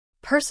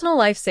Personal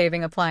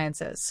life-saving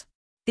appliances.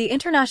 The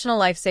International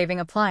Life-Saving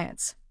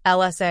Appliance,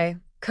 LSA,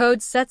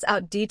 Code sets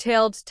out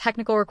detailed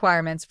technical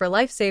requirements for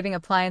life-saving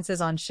appliances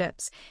on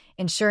ships,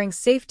 ensuring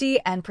safety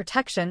and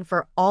protection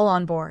for all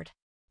on board.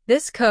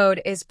 This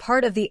code is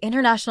part of the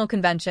International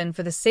Convention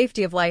for the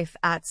Safety of Life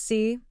at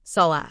Sea,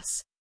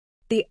 SOLAS.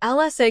 The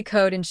LSA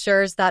Code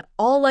ensures that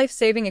all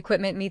life-saving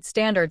equipment meets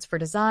standards for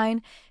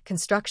design,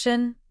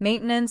 construction,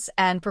 maintenance,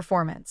 and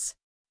performance.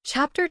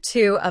 Chapter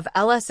 2 of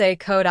LSA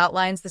Code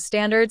outlines the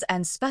standards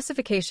and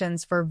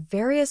specifications for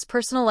various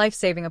personal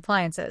life-saving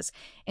appliances,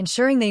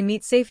 ensuring they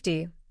meet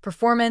safety,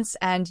 performance,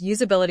 and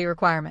usability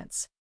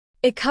requirements.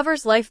 It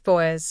covers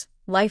lifebuoys,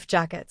 life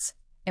jackets,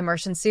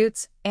 immersion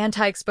suits,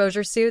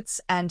 anti-exposure suits,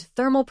 and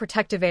thermal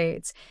protective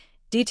aids,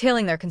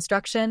 detailing their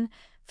construction,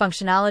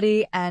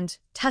 functionality, and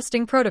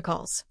testing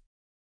protocols.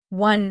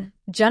 1.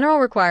 General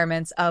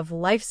requirements of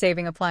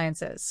life-saving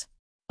appliances.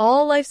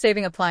 All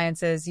life-saving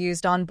appliances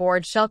used on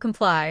board shall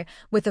comply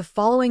with the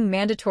following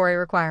mandatory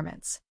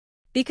requirements.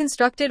 Be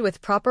constructed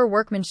with proper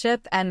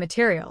workmanship and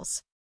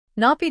materials.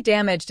 Not be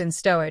damaged in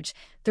stowage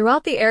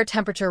throughout the air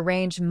temperature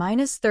range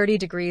 -30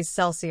 degrees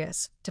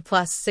Celsius to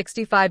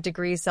 +65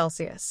 degrees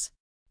Celsius.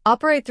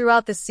 Operate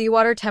throughout the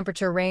seawater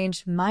temperature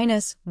range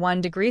 -1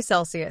 degree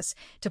Celsius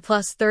to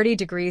 +30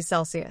 degrees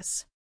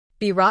Celsius.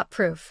 Be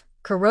rot-proof,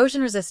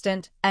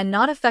 corrosion-resistant, and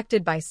not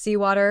affected by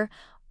seawater,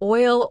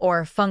 oil,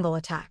 or fungal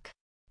attack.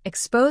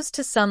 Exposed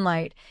to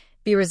sunlight,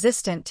 be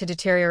resistant to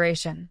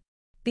deterioration.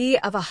 Be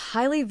of a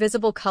highly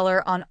visible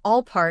color on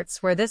all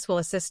parts where this will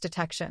assist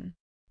detection.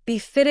 Be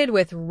fitted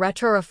with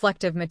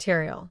retroreflective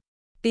material.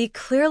 Be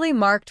clearly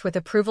marked with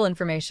approval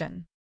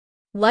information.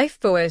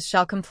 Lifebuoys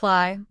shall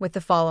comply with the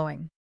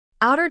following.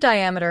 Outer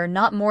diameter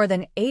not more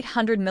than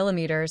 800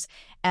 millimeters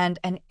and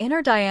an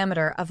inner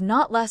diameter of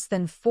not less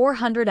than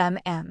 400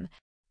 mm.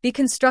 Be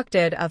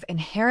constructed of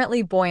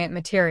inherently buoyant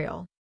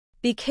material.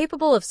 Be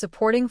capable of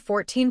supporting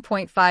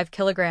 14.5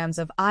 kilograms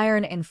of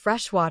iron in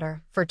fresh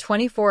water for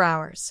 24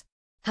 hours.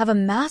 Have a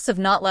mass of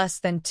not less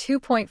than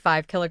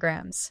 2.5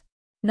 kilograms.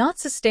 Not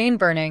sustain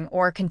burning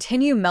or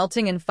continue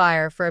melting in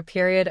fire for a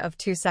period of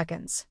 2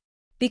 seconds.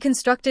 Be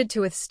constructed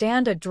to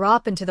withstand a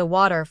drop into the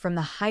water from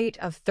the height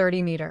of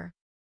 30 meters.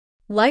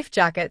 Life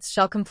jackets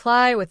shall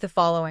comply with the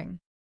following.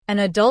 An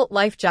adult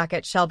life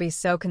jacket shall be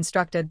so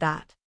constructed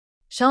that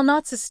shall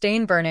not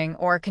sustain burning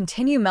or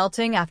continue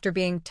melting after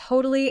being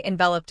totally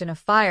enveloped in a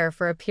fire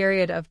for a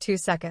period of 2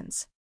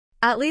 seconds.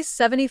 At least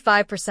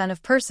 75%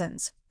 of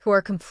persons who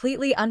are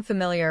completely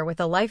unfamiliar with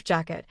a life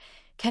jacket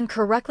can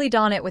correctly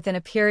don it within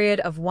a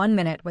period of 1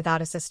 minute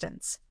without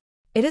assistance.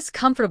 It is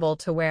comfortable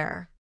to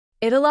wear.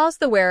 It allows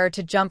the wearer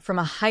to jump from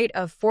a height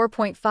of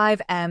 4.5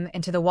 m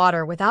into the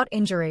water without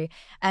injury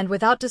and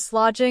without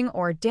dislodging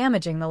or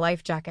damaging the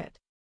life jacket.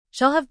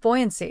 Shall have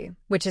buoyancy,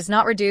 which is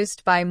not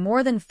reduced by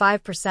more than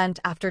 5%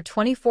 after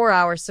 24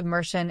 hours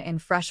submersion in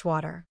fresh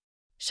water.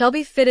 Shall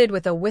be fitted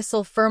with a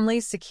whistle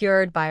firmly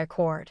secured by a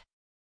cord.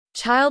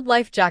 Child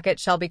life jacket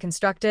shall be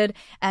constructed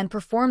and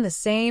perform the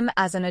same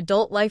as an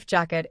adult life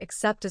jacket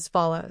except as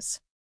follows.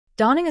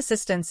 Donning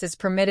assistance is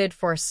permitted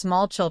for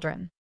small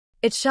children.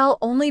 It shall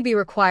only be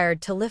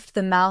required to lift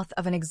the mouth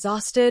of an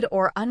exhausted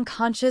or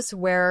unconscious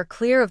wearer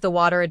clear of the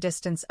water a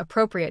distance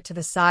appropriate to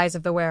the size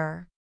of the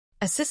wearer.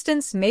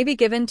 Assistance may be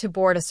given to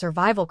board a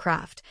survival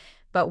craft,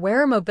 but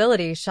wearer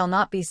mobility shall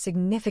not be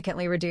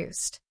significantly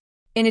reduced.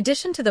 In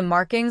addition to the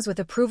markings with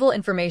approval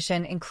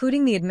information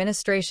including the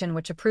administration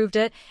which approved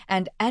it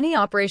and any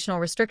operational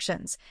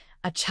restrictions,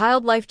 a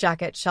child life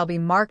jacket shall be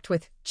marked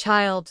with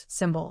child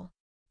symbol.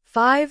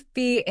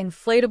 5b.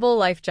 Inflatable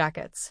life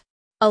jackets.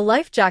 A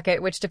life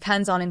jacket which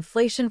depends on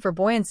inflation for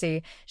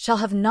buoyancy shall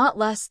have not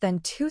less than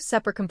 2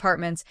 separate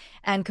compartments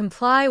and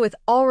comply with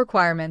all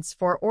requirements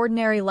for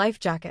ordinary life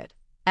jacket,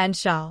 and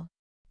shall,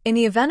 in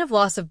the event of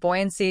loss of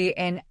buoyancy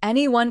in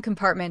any one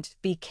compartment,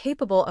 be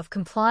capable of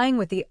complying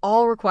with the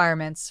all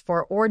requirements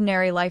for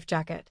ordinary life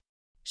jacket.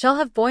 Shall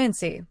have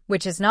buoyancy,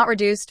 which is not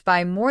reduced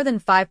by more than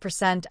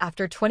 5%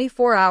 after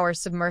 24 hours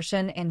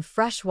submersion in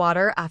fresh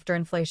water after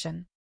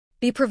inflation.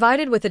 Be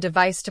provided with a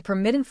device to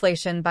permit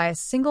inflation by a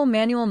single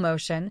manual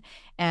motion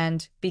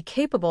and be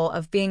capable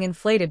of being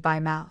inflated by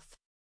mouth.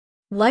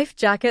 Life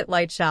jacket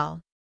light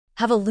shall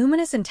have a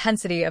luminous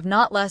intensity of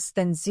not less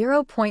than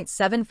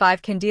 0.75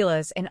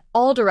 candelas in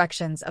all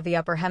directions of the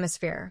upper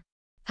hemisphere.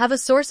 Have a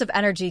source of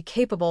energy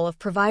capable of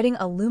providing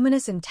a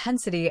luminous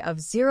intensity of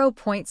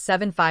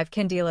 0.75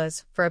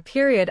 candelas for a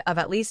period of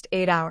at least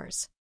 8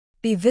 hours.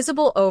 Be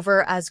visible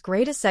over as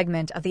great a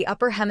segment of the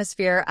upper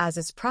hemisphere as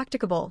is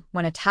practicable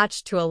when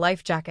attached to a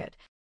life jacket.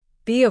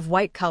 Be of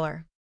white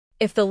color.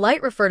 If the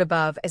light referred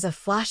above is a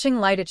flashing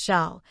light, it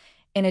shall,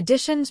 in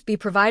addition, be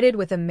provided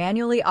with a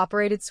manually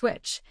operated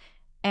switch,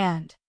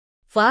 and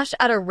flash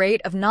at a rate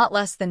of not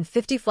less than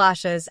 50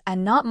 flashes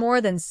and not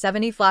more than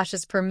 70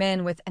 flashes per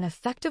min with an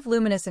effective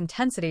luminous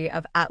intensity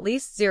of at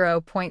least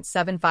 0.75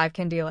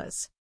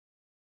 candelas.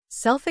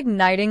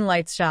 Self-igniting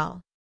lights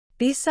shall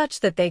be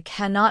such that they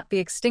cannot be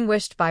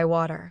extinguished by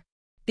water.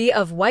 Be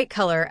of white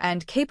color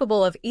and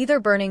capable of either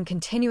burning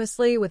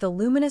continuously with a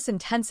luminous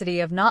intensity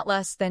of not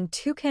less than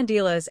 2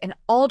 candelas in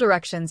all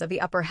directions of the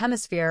upper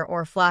hemisphere,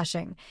 or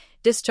flashing,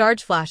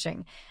 discharge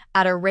flashing,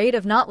 at a rate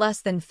of not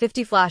less than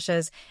 50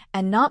 flashes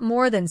and not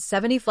more than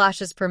 70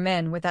 flashes per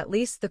min with at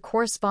least the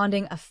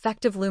corresponding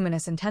effective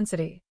luminous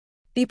intensity.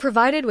 Be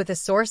provided with a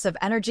source of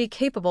energy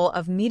capable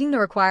of meeting the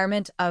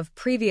requirement of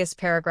previous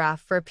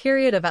paragraph for a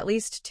period of at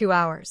least 2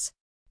 hours.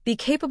 Be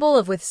capable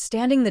of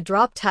withstanding the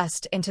drop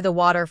test into the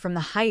water from the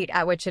height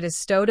at which it is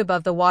stowed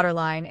above the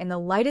waterline in the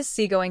lightest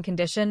seagoing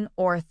condition,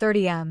 or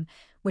 30 m,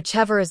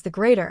 whichever is the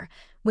greater,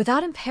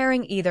 without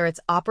impairing either its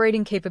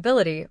operating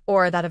capability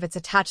or that of its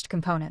attached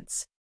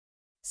components.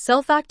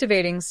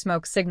 Self-activating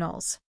smoke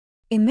signals.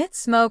 Emit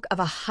smoke of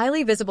a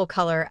highly visible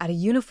color at a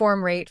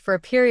uniform rate for a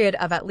period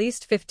of at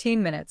least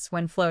 15 minutes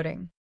when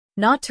floating.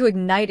 Not to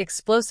ignite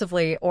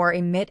explosively or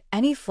emit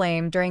any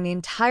flame during the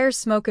entire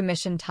smoke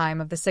emission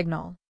time of the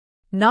signal.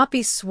 Not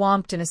be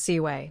swamped in a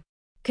seaway.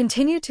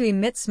 Continue to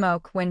emit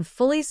smoke when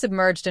fully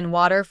submerged in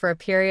water for a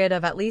period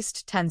of at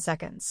least 10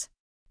 seconds.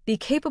 Be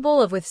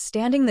capable of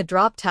withstanding the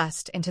drop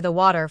test into the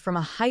water from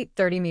a height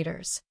 30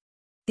 meters.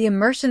 The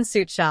immersion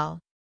suit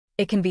shell.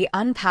 It can be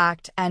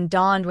unpacked and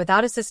donned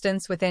without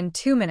assistance within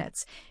 2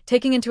 minutes,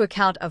 taking into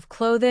account of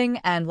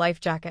clothing and life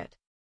jacket.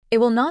 It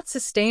will not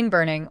sustain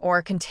burning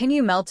or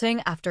continue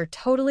melting after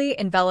totally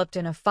enveloped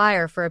in a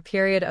fire for a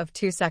period of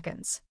 2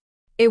 seconds.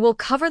 It will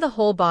cover the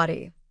whole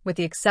body, with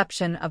the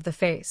exception of the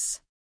face.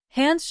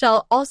 Hands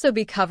shall also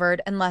be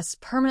covered unless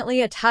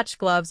permanently attached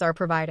gloves are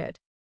provided.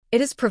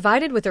 It is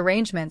provided with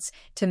arrangements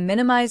to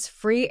minimize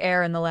free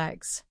air in the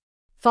legs.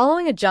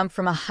 Following a jump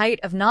from a height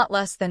of not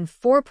less than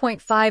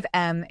 4.5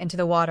 m into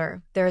the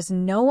water, there is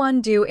no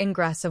undue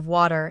ingress of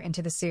water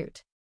into the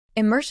suit.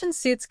 Immersion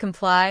suits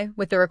comply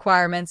with the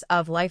requirements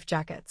of life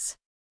jackets.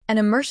 An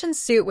immersion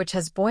suit which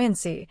has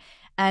buoyancy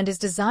and is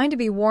designed to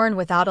be worn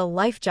without a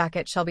life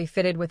jacket shall be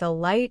fitted with a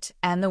light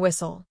and the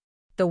whistle.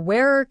 The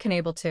wearer can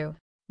able to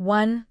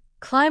 1.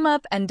 Climb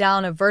up and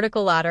down a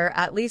vertical ladder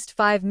at least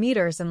 5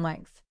 meters in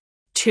length.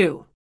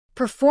 2.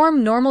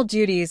 Perform normal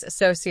duties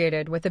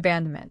associated with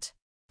abandonment.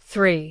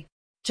 3.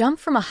 Jump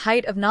from a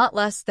height of not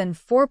less than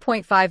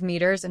 4.5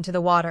 meters into the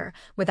water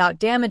without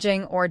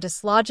damaging or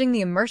dislodging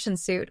the immersion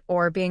suit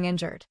or being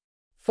injured.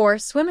 4.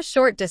 Swim a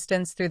short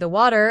distance through the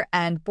water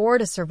and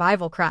board a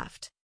survival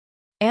craft.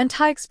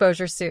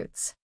 Anti-exposure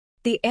suits.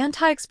 The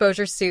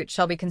anti-exposure suit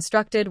shall be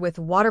constructed with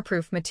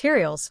waterproof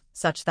materials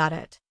such that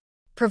it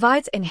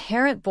provides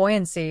inherent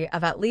buoyancy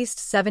of at least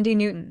 70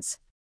 newtons,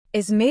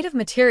 is made of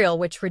material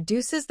which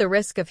reduces the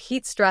risk of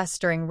heat stress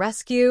during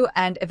rescue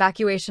and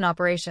evacuation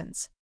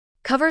operations,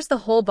 covers the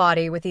whole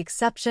body with the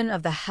exception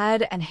of the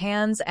head and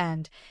hands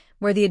and,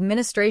 where the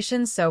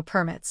administration so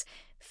permits,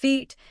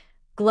 feet,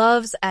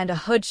 gloves, and a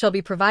hood shall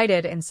be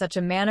provided in such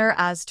a manner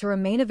as to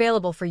remain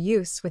available for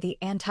use with the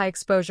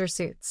anti-exposure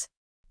suits.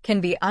 Can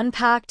be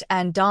unpacked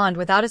and donned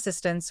without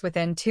assistance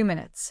within 2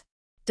 minutes.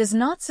 Does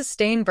not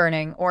sustain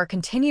burning or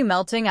continue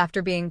melting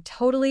after being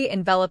totally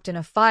enveloped in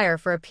a fire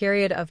for a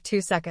period of 2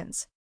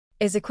 seconds.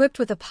 Is equipped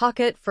with a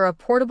pocket for a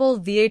portable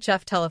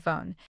VHF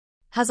telephone.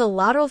 Has a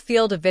lateral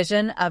field of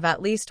vision of at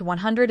least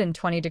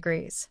 120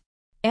 degrees.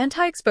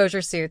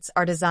 Anti-exposure suits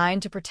are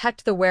designed to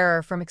protect the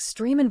wearer from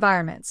extreme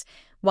environments,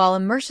 while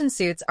immersion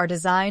suits are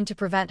designed to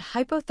prevent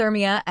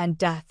hypothermia and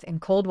death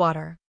in cold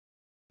water.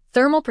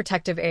 Thermal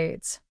protective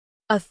aids.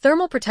 A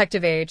thermal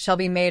protective aid shall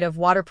be made of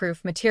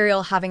waterproof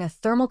material having a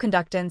thermal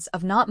conductance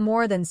of not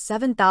more than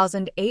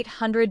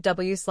 7,800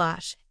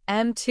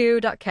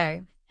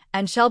 W/m2.K,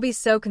 and shall be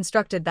so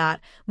constructed that,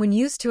 when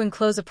used to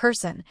enclose a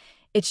person,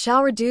 it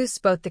shall reduce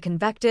both the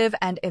convective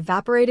and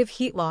evaporative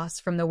heat loss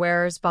from the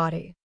wearer's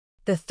body.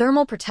 The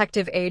thermal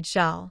protective aid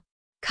shall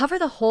cover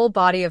the whole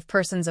body of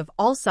persons of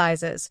all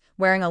sizes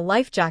wearing a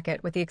life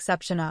jacket with the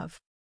exception of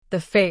the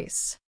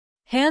face.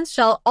 Hands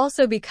shall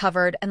also be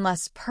covered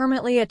unless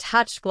permanently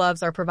attached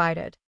gloves are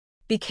provided.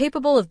 Be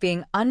capable of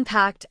being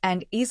unpacked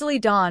and easily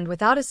donned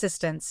without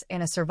assistance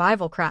in a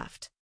survival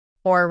craft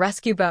or a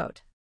rescue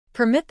boat.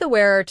 Permit the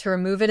wearer to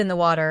remove it in the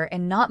water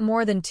in not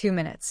more than 2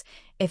 minutes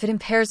if it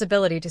impairs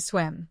ability to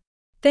swim.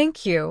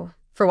 Thank you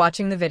for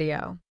watching the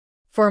video.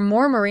 For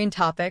more marine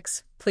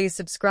topics, please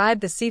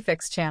subscribe the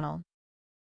CFix channel.